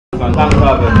one. Thanks for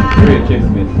having me. Great Chief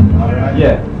Smith. Alright.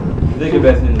 Yeah. Ziggy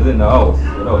Best is in the house,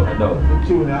 without a doubt. The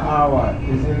tune hour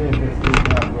is the latest thing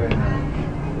not going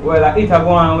on. Well, I eat a go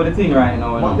on with the thing right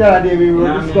now. But the other day we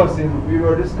were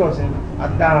discussing a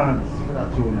dance for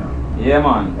that tune now. Yeah,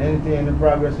 man. Anything in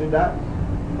progress with that?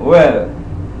 Well,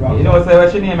 you know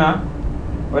what's your name, man?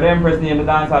 What the Empress name, the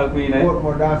dancehall queen, eh?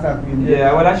 More dancehall queen.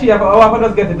 Yeah, well, she have to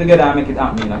just get it together and make it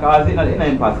happen, because it's not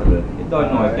impossible. It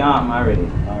don't know, it can't happen already.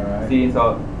 Alright. See,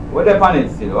 so, we're there on it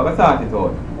still, we're going to start it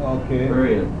out. Okay. For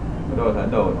real, without a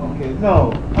doubt. Okay,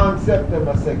 now, on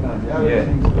September 2nd, you have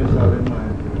anything special in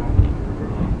mind?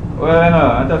 Well, you know,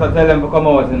 I just tell them to come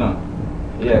out, you know.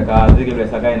 Yeah, because Ziggy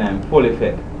Bless are going in full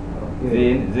effect. Okay.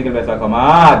 See, Ziggy Bless are come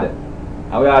hard.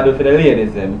 And we are do for the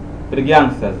ladies, them, for the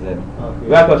gangsters, them. Okay.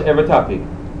 We are touch every topic.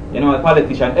 You know,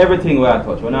 politician, everything we are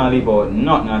touch. We don't leave out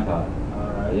nothing at all.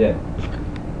 Alright. Yeah.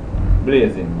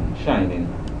 Blazing, man. Shining.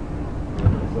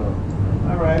 So,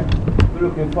 alright. We're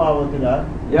looking forward to that.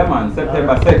 Yeah, man.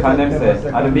 September 2nd, them say.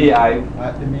 At the B-Hive.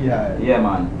 At the B-Hive. Yeah,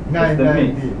 man.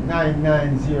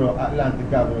 990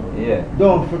 Atlantic Avenue. Yeah.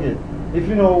 Don't forget. If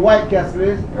you know White Castle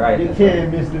is, right, you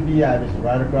can't miss the B-Hive. It's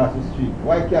right across the street.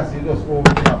 White Castle is just over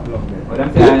the top block there. But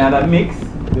them say that mix.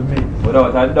 The mix.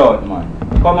 Without a doubt, man.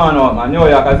 Come on out, man. New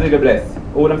York is Ziggy Bless.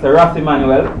 Oh, them say Ross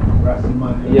Emmanuel. Ross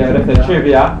Emmanuel. Yeah, them say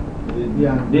Trivia.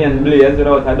 Dian Blaze,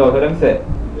 without a doubt. What them say?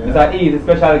 Yeah. Mr. Easy,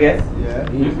 special guest. Yeah.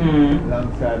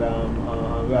 Alongside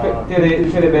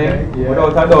Chili Bay.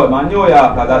 Without a doubt, man. New York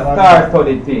is a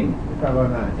star-studded thing.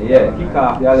 Yeah, kick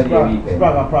off the holiday weekend.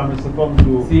 Sprague promised to come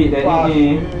to. See,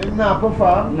 then not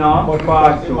perform. No, but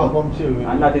fast show. Come chill with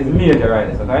and that is major,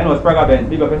 right? So, I know Sprague Benz,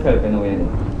 big up yourself anyway,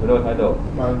 without a doubt.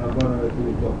 I'm not going to do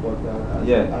it up, but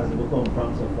as we come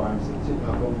from so far, I'm saying,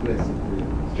 I'm going to bless it for you.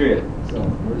 Straight. So,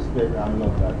 respect and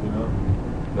love that, you know.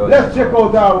 Don't Let's check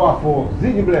out our folks.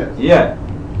 Ziggy Bless. Yeah.